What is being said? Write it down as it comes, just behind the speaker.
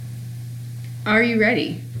Are you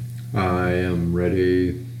ready? I am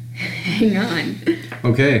ready. Hang on.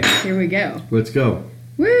 Okay. Here we go. Let's go.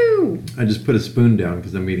 Woo! I just put a spoon down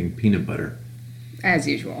because I'm eating peanut butter. As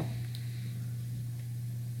usual.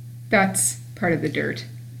 That's part of the dirt.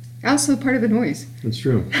 Also part of the noise. That's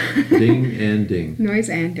true. Ding and ding. Noise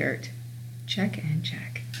and dirt. Check and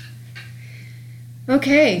check.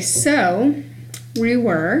 Okay, so we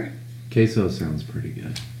were... Queso sounds pretty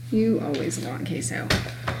good. You always want queso.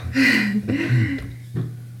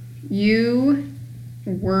 You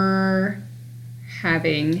were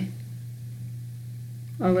having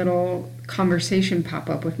a little conversation pop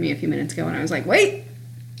up with me a few minutes ago, and I was like, wait,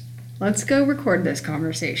 let's go record this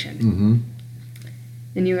conversation. Mm-hmm.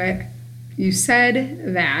 And you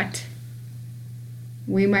said that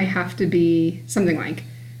we might have to be, something like,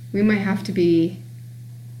 we might have to be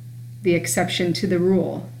the exception to the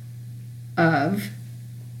rule of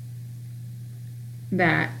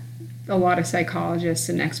that a lot of psychologists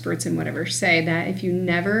and experts and whatever say that if you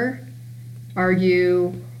never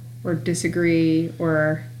argue or disagree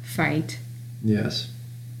or fight, Yes.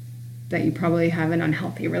 that you probably have an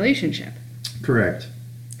unhealthy relationship. Correct.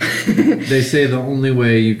 They say the only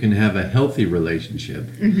way you can have a healthy relationship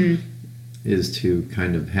is to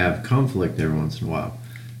kind of have conflict every once in a while.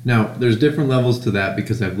 Now, there's different levels to that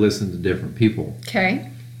because I've listened to different people. Okay.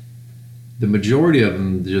 The majority of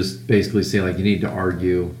them just basically say, like, you need to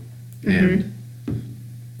argue and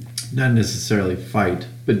not necessarily fight,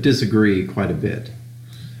 but disagree quite a bit.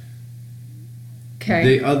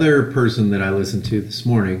 Okay. The other person that I listened to this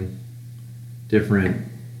morning, different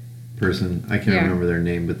person, I can't remember their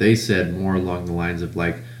name, but they said more along the lines of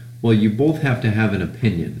like, well, you both have to have an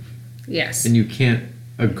opinion. Yes. And you can't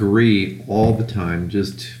agree all the time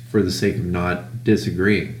just for the sake of not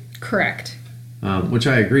disagreeing. Correct. Which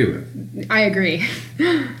I agree with. I agree.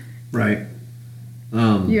 Right.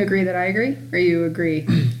 You agree that I agree? Or you agree?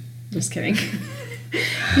 Just kidding.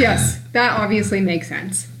 Yes, that obviously makes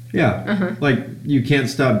sense. Yeah. Like, you can't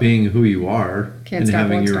stop being who you are Can't and stop,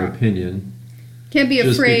 having won't your stop. opinion. Can't be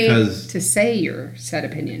Just afraid because- to say your said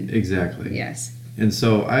opinion. Exactly. Yes. And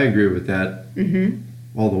so I agree with that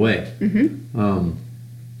all the way.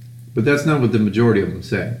 But that's not what the majority of them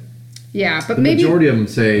say. Yeah, but The maybe... majority of them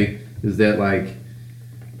say is that, like,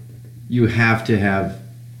 you have to have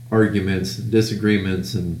arguments,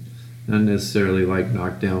 disagreements, and not necessarily, like,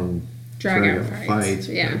 knockdown, Drag out fights. fights.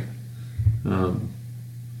 Yeah. But,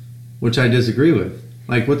 which I disagree with.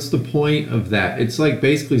 Like, what's the point of that? It's like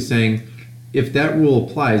basically saying, if that rule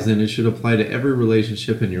applies, then it should apply to every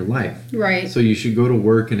relationship in your life. Right. So you should go to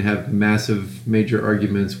work and have massive, major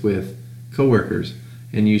arguments with coworkers,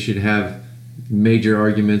 and you should have major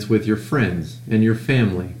arguments with your friends and your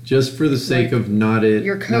family, just for the sake of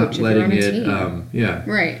your coach, not letting if you're on a it,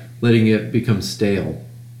 team. Right. letting it become stale.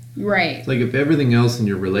 Right. It's like if everything else in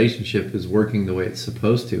your relationship is working the way it's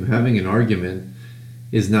supposed to, having an argument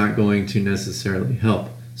is not going to necessarily help.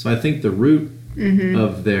 So I think the root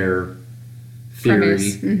of their theory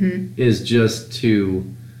is just to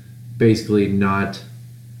basically not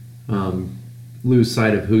lose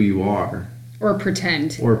sight of who you are. Or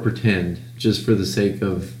pretend. Or pretend, just for the sake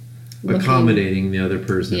of accommodating the other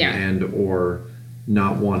person and or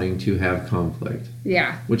not wanting to have conflict.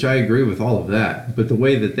 Yeah. Which I agree with all of that. But the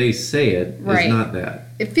way that they say it is not that.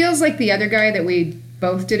 It feels like the other guy that we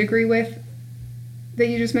both did agree with, that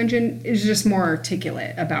you just mentioned, is just more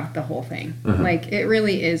articulate about the whole thing. Like, it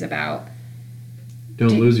really is about...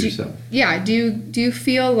 Don't lose yourself. Yeah. Do you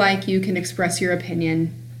feel like you can express your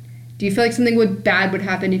opinion? Do you feel like something bad would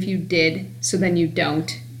happen if you did, so then you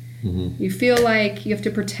don't? You feel like you have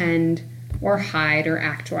to pretend or hide or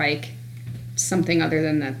act like something other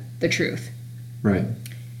than the truth. Right.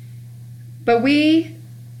 But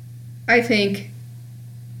I think,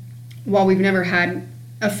 while we've never had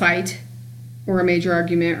a fight or a major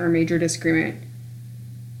argument or a major disagreement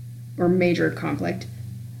or major conflict,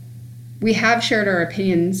 we have shared our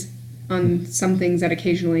opinions on some things that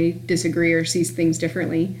occasionally disagree or sees things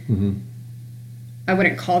differently. I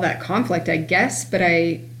wouldn't call that conflict, I guess, but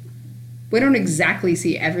we don't exactly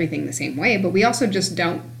see everything the same way, but we also just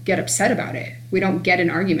don't get upset about it. We don't get in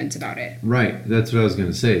arguments about it. Right. That's what I was going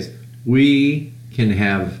to say. Is we can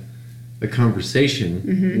have a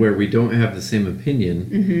conversation where we don't have the same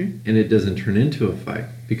opinion and it doesn't turn into a fight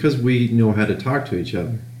because we know how to talk to each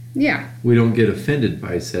other. Yeah. We don't get offended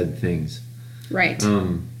by said things. Right.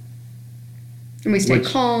 And we stay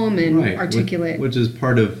calm and articulate. Which is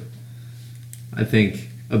part of, I think,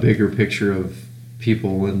 a bigger picture of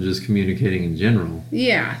people and just communicating in general.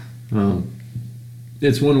 Yeah.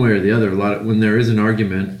 It's one way or the other. When there is an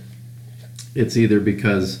argument, it's either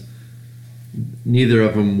because neither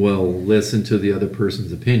of them will listen to the other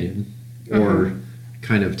person's opinion or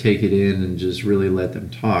kind of take it in and just really let them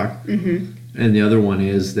talk. Mm-hmm. And the other one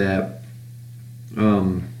is that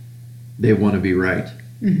they want to be right.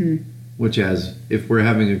 Mm-hmm. Which, as if we're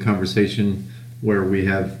having a conversation where we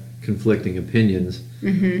have conflicting opinions,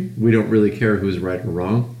 mm-hmm. we don't really care who's right or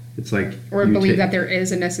wrong. It's like, or believe that there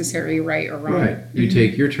is a necessary right or wrong. Right. You mm-hmm.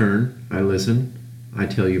 take your turn. I listen. I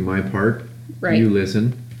tell you my part. Right. You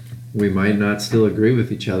listen. We might not still agree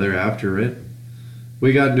with each other after it.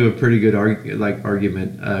 We got into a pretty good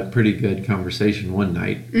pretty good conversation one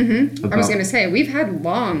night. Mm-hmm. I was going to say, we've had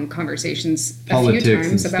long conversations a few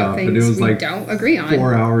times about things but it was we like don't agree on.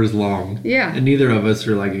 4 hours long. Yeah. And neither of us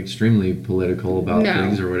are like extremely political about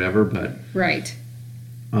things or whatever, but right.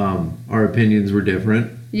 Our opinions were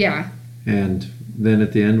different. Yeah. And then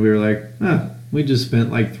at the end we were like, we just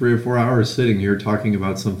spent like 3 or 4 hours sitting here talking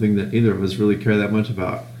about something that neither of us really care that much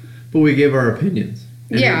about. But we gave our opinions.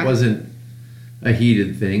 And it wasn't a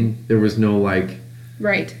heated thing. There was no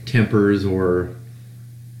right. tempers or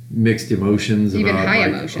mixed emotions. Even about high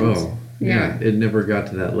emotions. Oh, yeah. It never got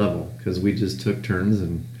to that level because we just took turns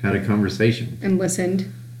and had a conversation. And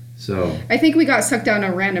listened. So I think we got sucked down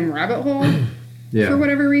a random rabbit hole for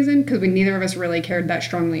whatever reason because neither of us really cared that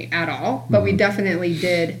strongly at all. But we definitely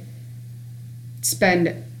did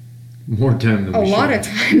spend more time than a lot of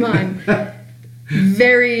time on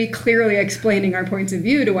very clearly explaining our points of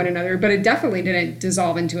view to one another, but it definitely didn't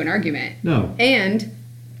dissolve into an argument. No. And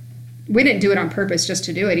we didn't do it on purpose just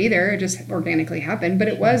to do it either. It just organically happened. But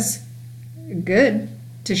it was good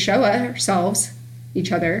to show ourselves,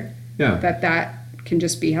 each other, that can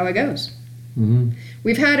just be how it goes. Mm-hmm.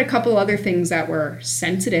 We've had a couple other things that were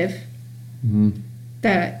sensitive,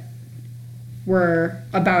 that were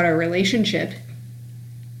about our relationship,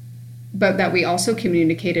 but that we also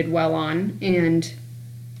communicated well on and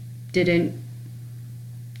didn't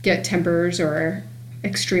get tempers or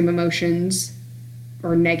extreme emotions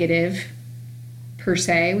or negative per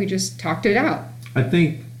se. We just talked it out. I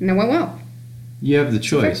think. And it went well. You have the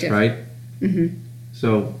choice, right? Mm-hmm.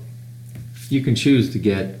 So you can choose to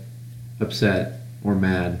get upset or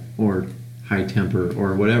mad or high temper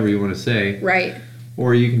or whatever you want to say. Right.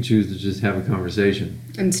 Or you can choose to just have a conversation.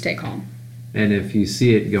 And stay calm. And if you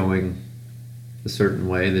see it going a certain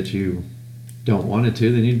way that you don't want it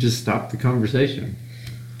to, then you just stop the conversation.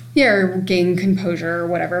 Yeah, or gain composure or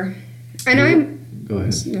whatever. And Go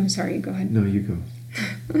ahead. No, sorry, go ahead. No, you go.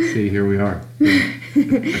 See, here we are.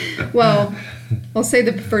 Well, I'll say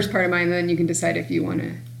the first part of mine, and then you can decide if you want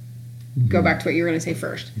to go back to what you were going to say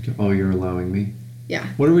first. Oh, you're allowing me? Yeah.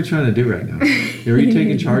 What are we trying to do right now? Are you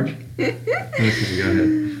taking charge? Go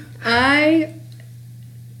ahead. I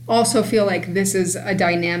also feel like this is a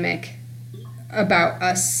dynamic about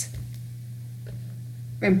us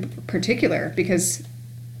in particular, because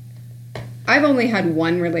I've only had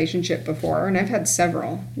one relationship before, and I've had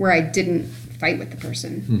several where I didn't fight with the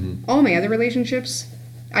person. Mm-hmm. All my other relationships,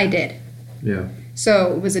 I did. Yeah.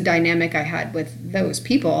 So it was a dynamic I had with those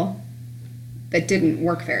people that didn't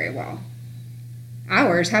work very well.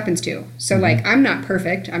 Ours happens too. So, I'm not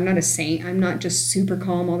perfect. I'm not a saint. I'm not just super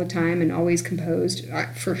calm all the time and always composed,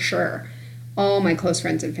 for sure. All my close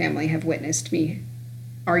friends and family have witnessed me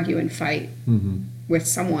argue and fight with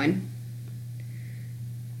someone,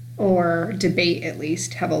 or debate at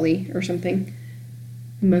least heavily or something,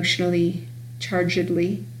 emotionally,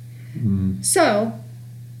 chargedly. So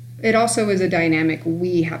it also is a dynamic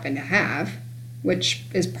we happen to have, which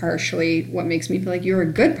is partially what makes me feel like you're a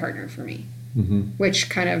good partner for me, which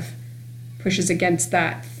kind of pushes against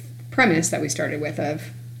that premise that we started with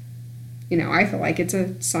of, I feel like it's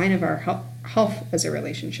a sign of our health as a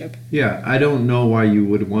relationship. Yeah, I don't know why you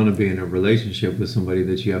would want to be in a relationship with somebody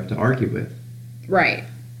that you have to argue with. Right.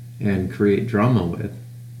 And create drama with.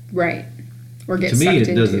 Right. Or get to sucked me,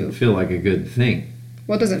 into. it doesn't feel like a good thing.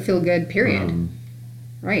 Well, it doesn't feel good, period.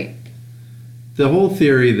 Right. The whole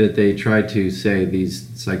theory that they try to say, these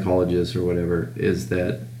psychologists or whatever, is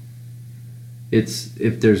that it's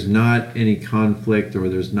if there's not any conflict or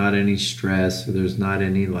there's not any stress or there's not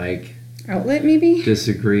any outlet maybe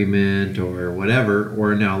disagreement or whatever,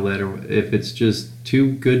 or an outlet, or if it's just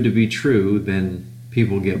too good to be true, then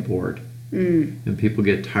people get bored and people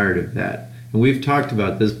get tired of that. And we've talked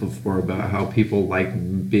about this before, about how people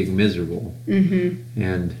like being miserable,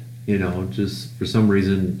 and just for some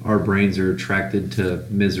reason our brains are attracted to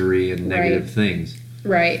misery and negative things.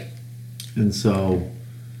 Right. And so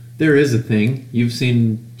there is a thing. You've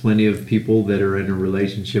seen plenty of people that are in a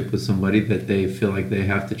relationship with somebody that they feel like they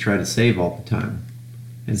have to try to save all the time.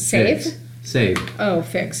 And save? Save. Oh,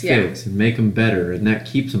 fix, yeah. Fix and make them better, and that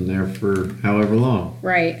keeps them there for however long.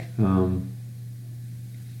 Right.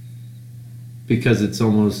 because it's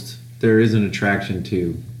almost, there is an attraction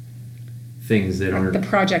to things that aren't... The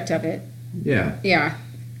project of it. Yeah. Yeah.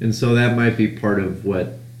 And so that might be part of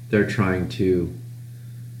what they're trying to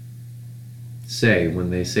say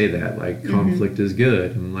when they say that, like, conflict is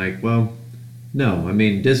good. I'm like, well, no. I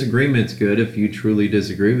mean, disagreement's good. If you truly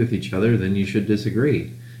disagree with each other, then you should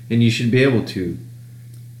disagree. And you should be able to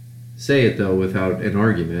say it, though, without an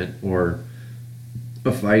argument or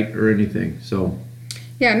a fight or anything. So...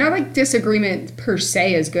 Yeah, not like disagreement per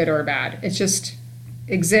se is good or bad. It just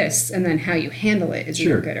exists, and then how you handle it is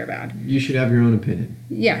either good or bad. You should have your own opinion.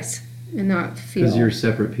 Yes, and not feel... Because you're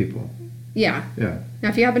separate people. Yeah. Yeah. Now,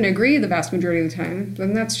 if you happen to agree the vast majority of the time,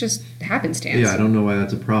 then that's just happenstance. Yeah, I don't know why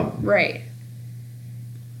that's a problem. Right.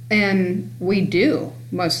 And we do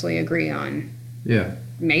mostly agree on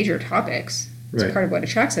major topics. It's part of what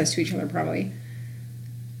attracts us to each other, probably.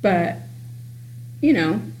 But, you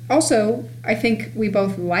know... Also, I think we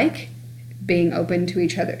both like being open to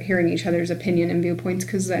each other, hearing each other's opinion and viewpoints,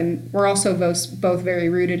 because then we're also both very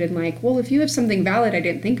rooted in like, well, if you have something valid I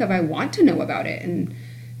didn't think of, I want to know about it and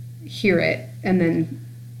hear it, and then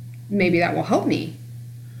maybe that will help me.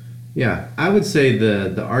 Yeah, I would say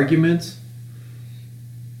the arguments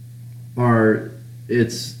are,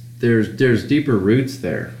 there's deeper roots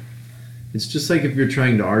there. It's just like if you're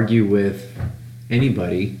trying to argue with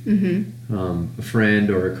anybody, a friend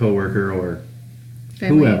or a coworker or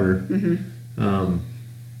family. Whoever.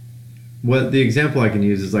 What the example I can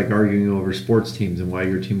use is like arguing over sports teams and why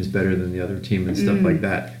your team is better than the other team and stuff like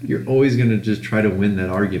that. You're always going to just try to win that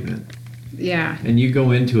argument. Yeah. And you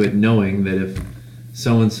go into it knowing that if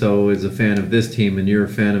so-and-so is a fan of this team and you're a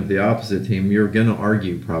fan of the opposite team, you're going to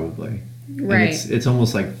argue probably. Right. And it's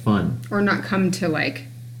almost like fun. Or not come to like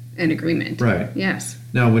an agreement. Right. Yes.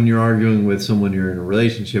 Now, when you're arguing with someone you're in a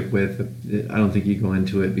relationship with, I don't think you go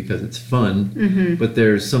into it because it's fun, but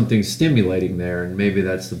there's something stimulating there, and maybe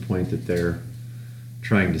that's the point that they're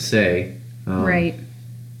trying to say. Right.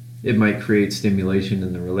 It might create stimulation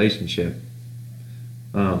in the relationship,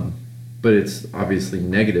 but it's obviously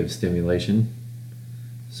negative stimulation,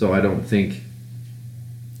 so I don't think...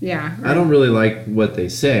 Yeah. Right. I don't really like what they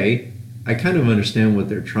say. I kind of understand what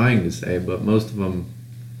they're trying to say, but most of them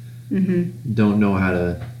don't know how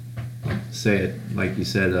to say it, like you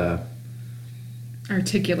said.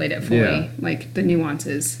 Articulate it fully, like the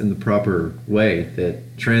nuances. In the proper way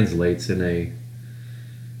that translates in a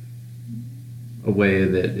way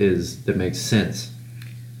that makes sense.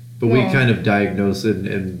 But we kind of diagnose it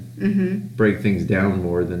and break things down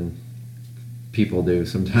more than people do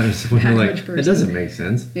sometimes. When we're like, it doesn't make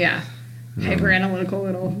sense. Yeah. Hyper analytical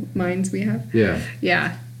little minds we have. Yeah.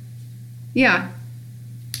 Yeah. Yeah.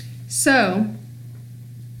 So,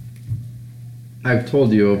 I've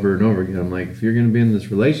told you over and over again, I'm like, if you're going to be in this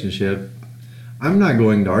relationship, I'm not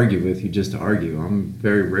going to argue with you just to argue. I'm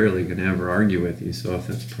very rarely going to ever argue with you. So if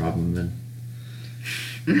that's a problem, then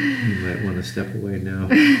you might want to step away now.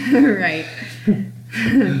 Right.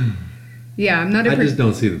 Yeah, I'm not I just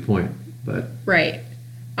don't see the point, but... Right.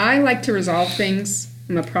 I like to resolve things.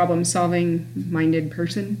 I'm a problem-solving minded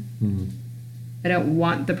person. I don't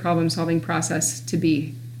want the problem-solving process to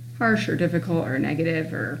be harsh or difficult or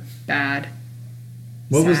negative or bad.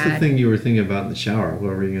 What was the thing you were thinking about in the shower? What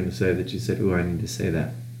were you going to say that you said, "Ooh, I need to say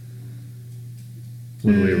that"?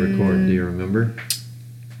 When we record, do you remember?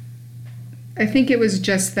 I think it was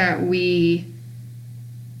just that we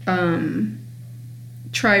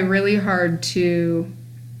try really hard to,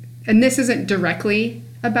 and this isn't directly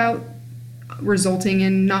about resulting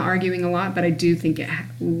in not arguing a lot, but I do think it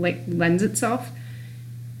lends itself,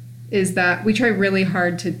 is that we try really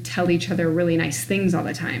hard to tell each other really nice things all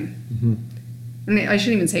the time. I mean, I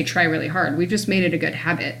shouldn't even say try really hard. We've just made it a good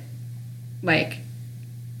habit. Like,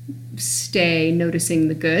 stay noticing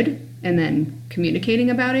the good and then communicating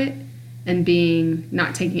about it and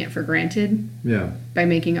not taking it for granted. Yeah. By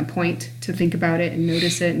making a point to think about it and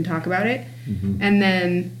notice it and talk about it. And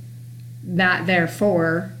then that,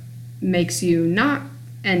 therefore, makes you not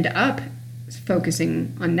end up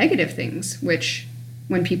focusing on negative things, which...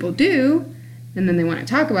 when people do, and then they want to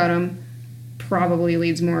talk about them, probably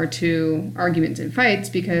leads more to arguments and fights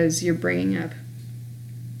because you're bringing up,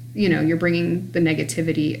 you're bringing the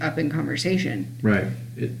negativity up in conversation. Right.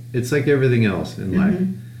 It's like everything else in life.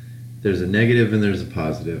 There's a negative and there's a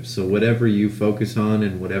positive. So whatever you focus on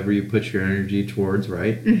and whatever you put your energy towards,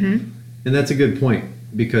 right? And that's a good point,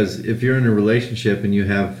 because if you're in a relationship and you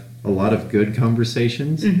have a lot of good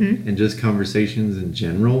conversations and just conversations in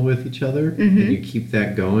general with each other, and you keep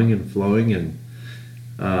that going and flowing and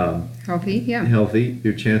healthy,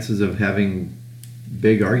 your chances of having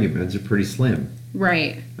big arguments are pretty slim.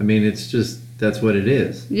 Right. I mean, it's just that's what it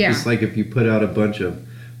is. Yeah. Just like if you put out a bunch of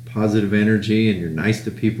positive energy and you're nice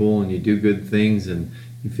to people and you do good things and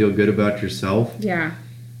you feel good about yourself. Yeah.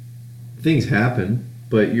 Things happen,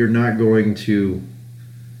 but you're not going to,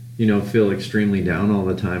 feel extremely down all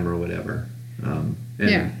the time or whatever. And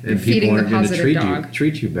people aren't going to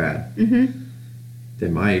treat you bad. Mm-hmm. They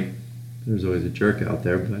might. There's always a jerk out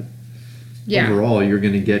there, but yeah. Overall, you're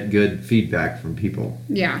going to get good feedback from people.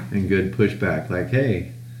 Yeah. And good pushback. Like,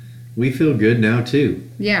 hey, we feel good now too.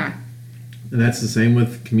 Yeah. And that's the same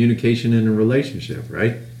with communication in a relationship,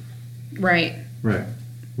 right? Right. Right.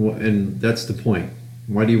 Well, and that's the point.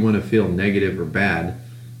 Why do you want to feel negative or bad?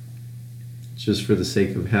 Just for the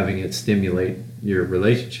sake of having it stimulate your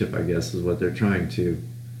relationship, I guess, is what they're trying to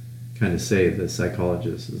kind of say. The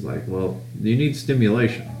psychologist is like, well, you need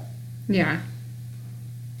stimulation. Yeah.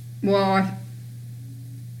 Well,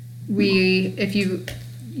 if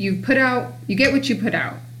you put out, you get what you put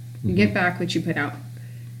out. You get back what you put out.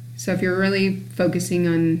 So if you're really focusing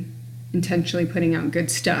on intentionally putting out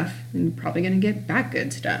good stuff, then you're probably going to get back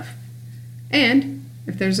good stuff. And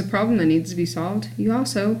if there's a problem that needs to be solved, you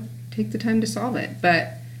also take the time to solve it.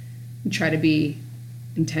 But you try to be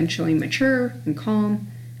intentionally mature and calm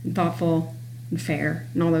and thoughtful and fair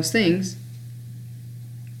and all those things.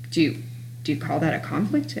 Do you call that a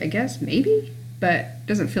conflict? I guess maybe, but it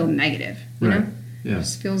doesn't feel negative, you know? Yeah. It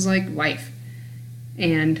just feels like life.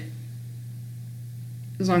 And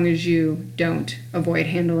as long as you don't avoid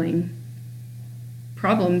handling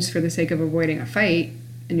problems for the sake of avoiding a fight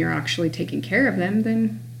and you're actually taking care of them,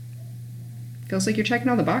 then it feels like you're checking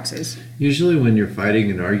all the boxes. Usually when you're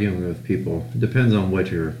fighting and arguing with people, it depends on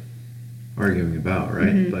what you're arguing about, right?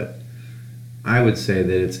 Mm-hmm. But I would say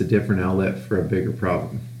that it's a different outlet for a bigger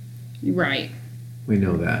problem. Right. We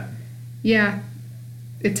know that. Yeah.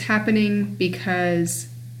 It's happening because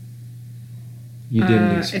you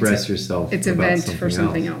didn't express yourself. It's a vent for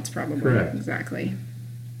something else, probably. Correct. Exactly.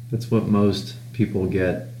 That's what most people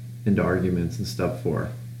get into arguments and stuff for.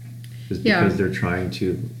 Just because they're trying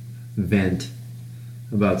to vent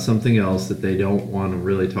about something else that they don't want to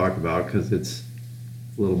really talk about because it's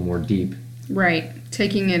a little more deep. Right.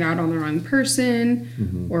 Taking it out on the wrong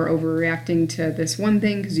person or overreacting to this one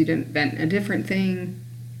thing because you didn't vent a different thing,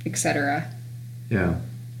 etc. Yeah.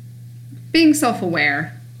 Being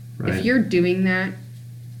self-aware. Right. If you're doing that,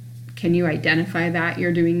 can you identify that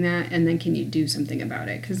you're doing that, and then can you do something about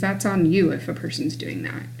it? Because that's on you if a person's doing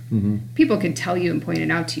that. Mm-hmm. People can tell you and point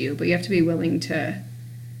it out to you, but you have to be willing to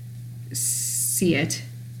see it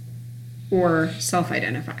or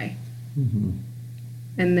self-identify. Mm-hmm.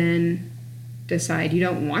 And then decide you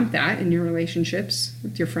don't want that in your relationships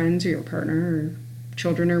with your friends or your partner or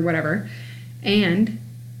children or whatever, and,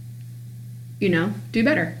 do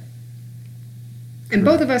better. And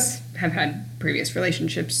both of us have had previous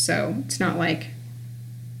relationships, so it's not like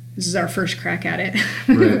this is our first crack at it.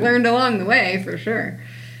 We've learned along the way, for sure.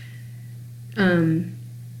 Live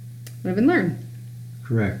and learn.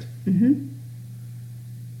 Correct. Mm-hmm.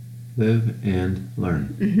 Live and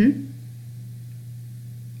learn. Mm-hmm.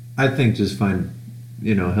 I think just find,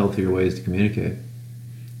 healthier ways to communicate.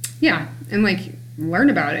 Yeah, and learn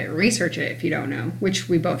about it, research it if you don't know, which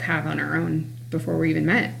we both have on our own before we even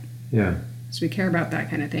met. Yeah. So we care about that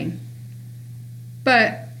kind of thing.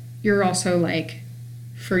 But you're also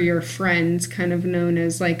for your friends, kind of known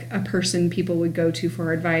as a person people would go to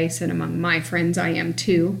for advice, and among my friends I am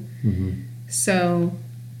too. Mm-hmm. So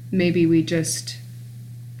maybe we just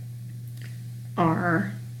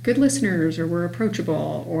are good listeners, or we're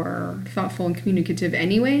approachable or thoughtful and communicative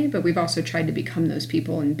anyway, but we've also tried to become those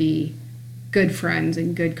people and be good friends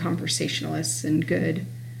and good conversationalists and good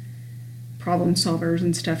problem solvers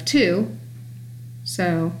and stuff too.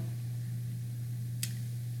 So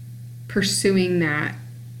pursuing that,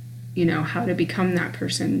 how to become that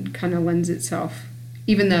person kind of lends itself,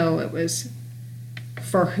 even though it was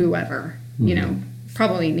for whoever,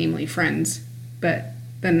 probably namely friends, but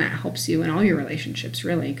then that helps you in all your relationships,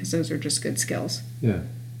 really, because those are just good skills. Yeah.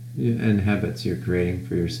 And habits you're creating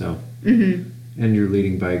for yourself. Mm-hmm. And you're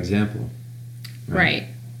leading by example. Right.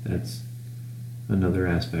 That's another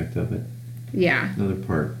aspect of it. Yeah. Another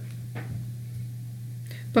part.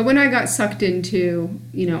 But when I got sucked into,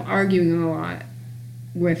 arguing a lot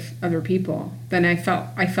with other people, then I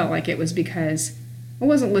felt like it was because I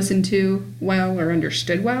wasn't listened to well or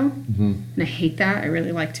understood well. Mm-hmm. And I hate that. I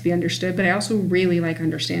really like to be understood, but I also really like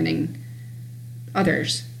understanding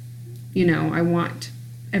others. I want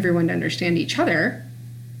everyone to understand each other.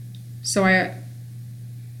 So I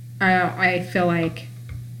feel like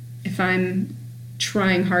if I'm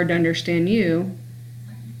trying hard to understand you,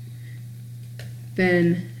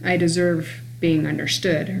 then I deserve being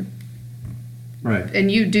understood. Right.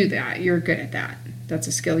 And you do that. You're good at that. That's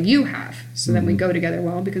a skill you have. So then we go together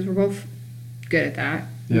well because we're both good at that.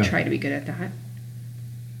 We try to be good at that.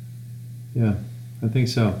 Yeah, I think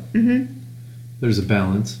so. Mm-hmm. There's a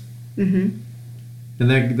balance. Mm-hmm.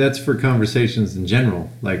 And that's for conversations in general.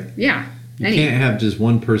 Like, yeah. You can't have just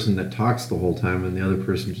one person that talks the whole time and the other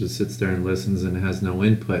person just sits there and listens and has no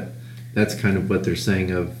input. That's kind of what they're saying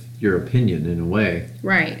of your opinion in a way.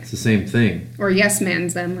 Right. It's the same thing. Or yes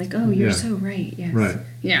man's them, like, oh, you're so right. Yes. Right.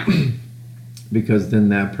 Yeah. Because then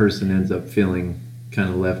that person ends up feeling kind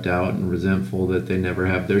of left out and resentful that they never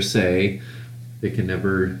have their say. They can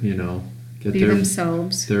never, get Be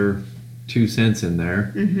themselves. Their 2 cents in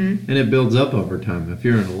there. Mm-hmm. And it builds up over time. If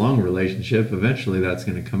you're in a long relationship, eventually that's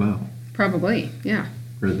going to come out. Probably, yeah.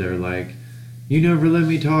 Where they're like, you never let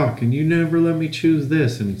me talk and you never let me choose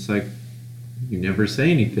this. And it's like, you never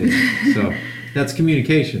say anything. So that's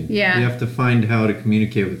communication. Yeah. You have to find how to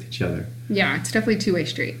communicate with each other. Yeah, it's definitely two-way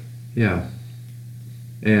street. Yeah.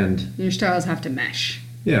 And your styles have to mesh.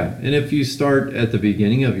 Yeah. And if you start at the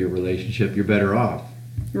beginning of your relationship, you're better off.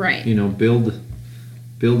 Right. Build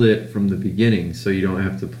it from the beginning so you don't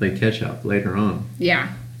have to play catch up later on.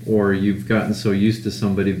 Yeah. Or you've gotten so used to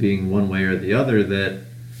somebody being one way or the other that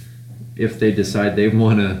if they decide they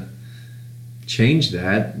want to change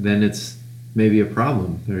that, then it's maybe a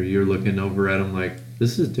problem. Or you're looking over at them like,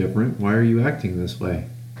 this is different. Why are you acting this way?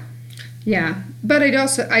 Yeah. But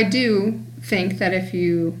I do think that if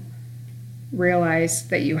you realize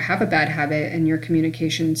that you have a bad habit in your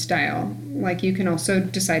communication style, like you can also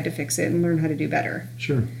decide to fix it and learn how to do better.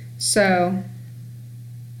 Sure. So,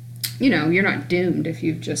 you're not doomed if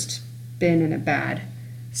you've just been in a bad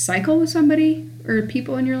cycle with somebody or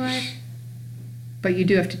people in your life. But you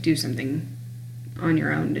do have to do something on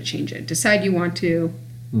your own to change it. Decide you want to,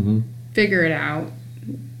 figure it out,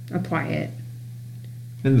 apply it.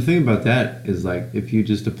 And the thing about that is, like, if you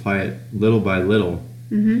just apply it little by little,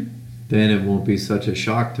 then it won't be such a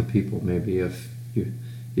shock to people. Maybe if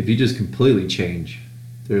you just completely change,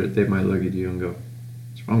 they might look at you and go,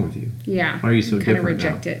 what's wrong with you? Yeah. Why are you so different kind of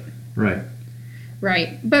reject now? it. Right.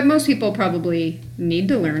 Right. But most people probably need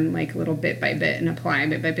to learn, like, little bit by bit and apply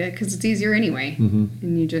bit by bit because it's easier anyway.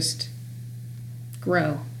 And you just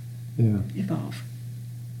grow. Yeah. Evolve.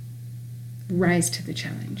 Rise to the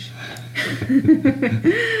challenge.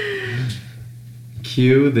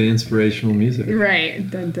 Cue the inspirational music. Right.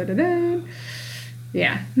 Dun, dun, dun, dun.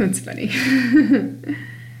 Yeah, that's funny.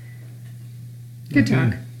 Good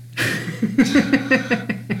talk.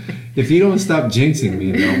 If you don't stop jinxing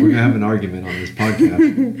me, though, we're going to have an argument on this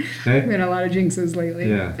podcast. Okay? We've had a lot of jinxes lately.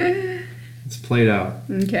 Yeah. It's played out.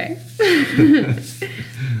 Okay.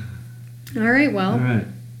 All right, well. All right.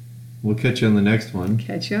 We'll catch you on the next one.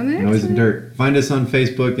 Catch you on the next Noise one. and Dirt. Find us on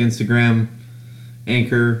Facebook, Instagram,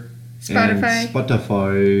 Anchor, Spotify. And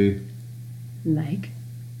Spotify.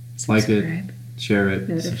 Like it, share it,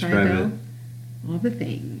 notify subscribe bell, it. all the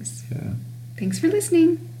things. Yeah. Thanks for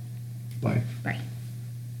listening. Bye. Bye.